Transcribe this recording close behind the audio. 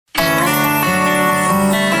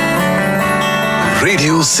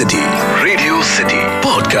Radio City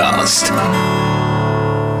podcast.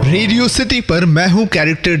 Radio City पर मैं हूं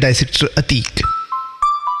character dissector Atiq.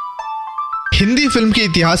 Hindi film के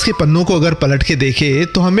इतिहास के पन्नों को अगर पलट के देखें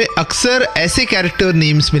तो हमें अक्सर ऐसे कैरेक्टर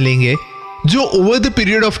नेम्स मिलेंगे जो over the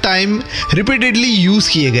period of time repeatedly use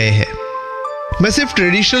किए गए हैं। मैं सिर्फ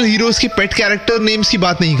ट्रेडिशनल हीरोज के पेट कैरेक्टर नेम्स की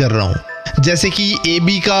बात नहीं कर रहा हूं, जैसे कि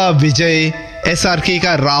AB का विजय, SRK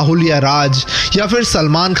का राहुल या राज, या फिर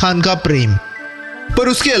सलमान खान का प्रेम। पर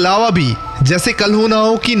उसके अलावा भी, जैसे कल हो ना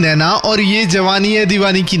हो की नैना और ये जवानी है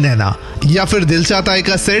दीवानी की नैना, या फिर दिल चाहता है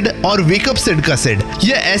का सिड और वेकअप सिड का सिड,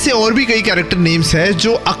 ये ऐसे और भी कई कैरेक्टर नेम्स हैं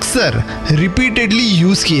जो अक्सर रिपीटेडली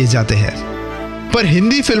यूज किए जाते हैं। पर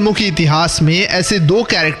हिंदी फिल्मों के इतिहास में ऐसे दो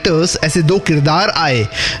कैरेक्टर्स, ऐसे दो किरदार आए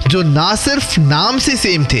जो ना सिर्फ नाम से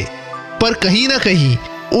सेम थे, पर कहीं ना कहीं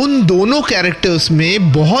उन दोनों कैरेक्टर्स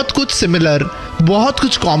में बहुत कुछ सिमिलर, बहुत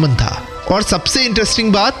कुछ कॉमन था। और सबसे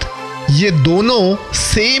इंटरेस्टिंग बात, ये दोनों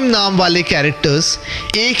सेम नाम वाले कैरेक्टर्स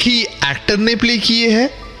एक ही एक्टर ने प्ले किए हैं,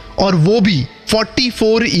 और वो भी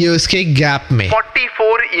 44 इयर्स के गैप में।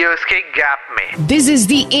 This is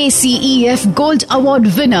the ACEF Gold Award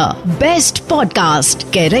winner, Best Podcast,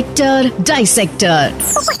 Character Dissector.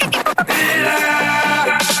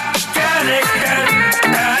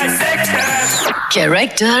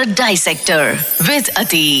 Character Dissector with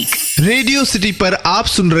Atiq. Radio City पर आप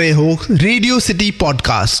सुन रहे हो रेडियो सिटी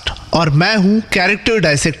पॉडकास्ट, और मैं हूं कैरेक्टर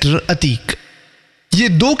डायसेक्टर अतीक। ये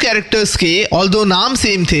दो कैरेक्टर्स के ऑल्दो नाम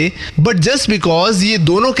सेम थे, बट जस्ट बिकॉज ये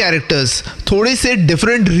दोनों कैरेक्टर्स थोड़े से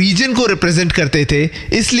डिफरेंट रीजन को रिप्रेजेंट करते थे,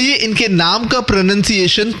 इसलिए इनके नाम का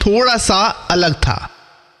प्रोनाउंसिएशन थोड़ा सा अलग था।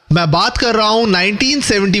 मैं बात कर रहा हूं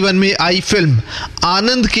 1971 में आई फिल्म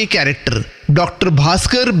आनंद के कैरेक्टर डॉक्टर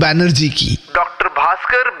भास्कर बैनर्जी की।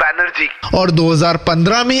 और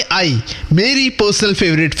 2015 में आई मेरी personal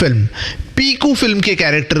favourite film Piku film के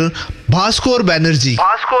कैरेक्टर भास्कर बैनर्जी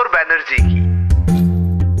की।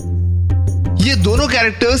 ये दोनों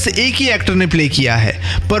कैरेक्टर्स एक ही एक्टर ने प्ले किया है,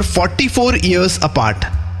 पर 44 इयर्स अपार्ट।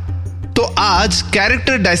 तो आज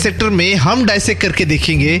कैरेक्टर डायसेक्टर में हम डायसेक्ट करके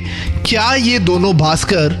देखेंगे क्या ये दोनों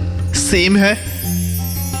भास्कर सेम है।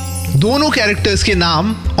 दोनों कैरेक्टर्स के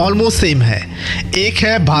नाम ऑलमोस्ट सेम है, एक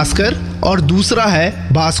है भास्कर और दूसरा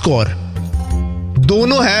है भास्कर।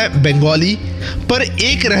 दोनों है बंगाली, पर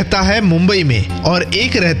एक रहता है मुंबई में और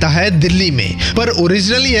एक रहता है दिल्ली में, पर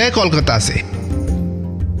ओरिजिनली है कोलकाता से।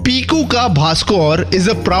 पीकू का Bhaskar is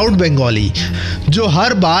a proud Bengali जो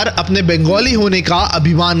हर बार अपने बंगाली होने का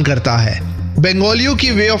अभिमान करता है, बंगालियों की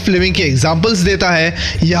वे ऑफ लिविंग के एग्जाम्पल्स देता है,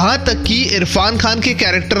 यहां तक कि इरफान खान के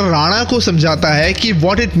कैरेक्टर राणा को समझाता है कि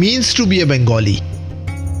what it means to be a Bengali.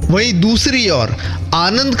 वहीं दूसरी ओर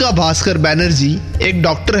आनंद का भास्कर बैनर्जी एक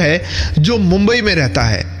डॉक्टर है जो मुंबई में रहता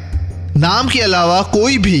है। नाम के अलावा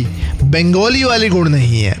कोई भी बंगाली वाले गुण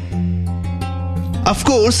नहीं है। Of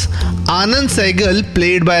course Anand Sehgal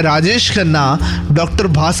played by Rajesh Khanna doctor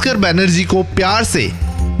Bhaskar Banerjee को प्यार से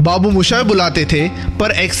बाबू मुशाय बुलाते थे,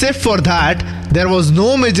 पर except for that there was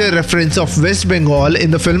no major reference of West Bengal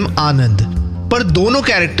in the film Anand. पर दोनों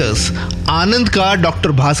कैरेक्टर्स, आनंद का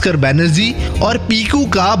डॉक्टर भास्कर बैनर्जी और पीकू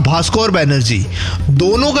का भास्कर बैनर्जी,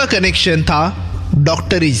 दोनों का कनेक्शन था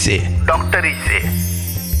डॉक्टरी से।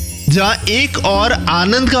 जहां एक और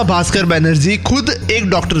आनंद का भास्कर बैनर्जी खुद एक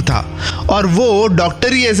डॉक्टर था और वो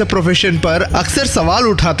डॉक्टरी एज ए प्रोफेशन पर अक्सर सवाल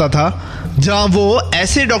उठाता था, जहां वो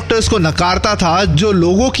ऐसे डॉक्टर्स को नकारता था जो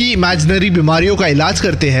लोगों की इमेजिनरी बीमारियों का इलाज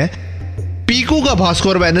करते हैं। पीकू का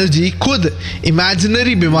भास्कर बैनर्जी खुद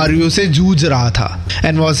इमेजिनरी बीमारियों से जूझ रहा था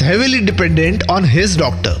and was heavily dependent on his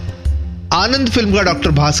doctor. Anand film का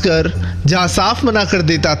डॉक्टर भास्कर जहां साफ मना कर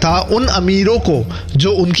देता था उन अमीरों को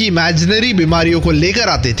जो उनकी इमेजिनरी बीमारियों को लेकर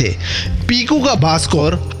आते थे, पीकू का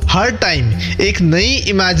भास्कर हर टाइम एक नई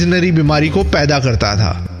इमेजिनरी बीमारी को पैदा करता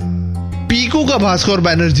था। पीकू का भास्कर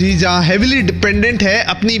बैनर्जी जहां हेविली डिपेंडेंट है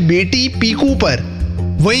अपनी बेटी पीकू पर,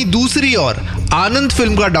 वहीं दूसरी ओर आनंद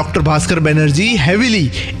फिल्म का doctor Bhaskar Banerjee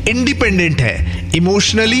heavily independent है,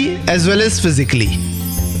 emotionally as well as physically.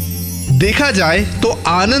 देखा जाए तो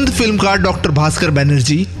आनंद फिल्म का डॉक्टर भास्कर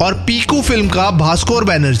बैनर्जी और पीकू फिल्म का भास्कर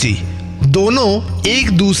बैनर्जी दोनों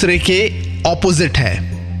एक दूसरे के ऑपोजिट है,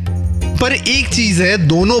 पर एक चीज है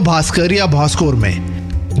दोनों भास्कर या भास्कर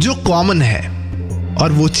में जो कॉमन है,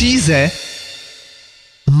 और वो चीज है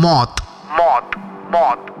मौत।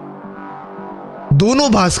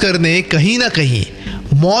 दोनों भास्कर ने कहीं ना कहीं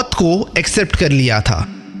मौत को एक्सेप्ट कर लिया था।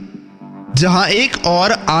 जहां एक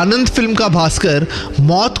और आनंद फिल्म का भास्कर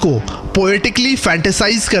मौत को पोएटिकली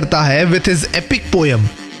फैंटेसाइज करता है विथ हिज एपिक पोयम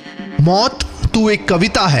मौत तू एक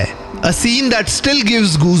कविता है, a seen that still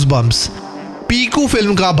gives goose bumps. Piku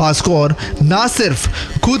film का भास्कर ना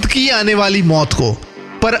सिर्फ खुद की आने वाली मौत को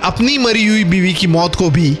पर अपनी मरी हुई बीवी की मौत को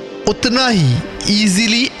भी उतना ही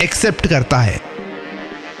इजीली एक्सेप्ट करता है।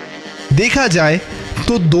 देखा जाए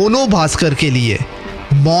तो दोनों भास्कर के लिए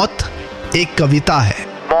मौत एक कविता है।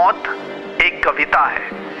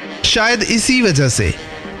 शायद इसी वजह से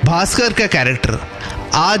भास्कर का कैरेक्टर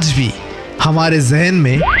आज भी हमारे जहन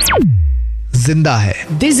में जिंदा है।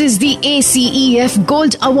 This is the ACEF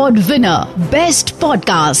Gold Award winner, Best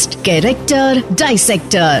Podcast, Character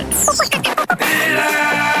Dissector.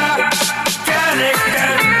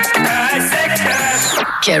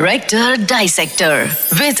 Character Dissector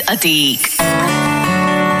with Atiq.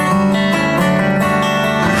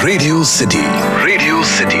 Radio City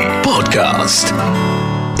podcast.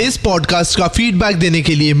 इस पॉडकास्ट का फीडबैक देने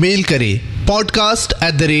के लिए मेल करें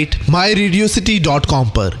podcast@myradiocity.com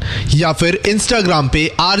पर या फिर इंस्टाग्राम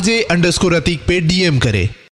पे RJ_Atiq पे DM करें।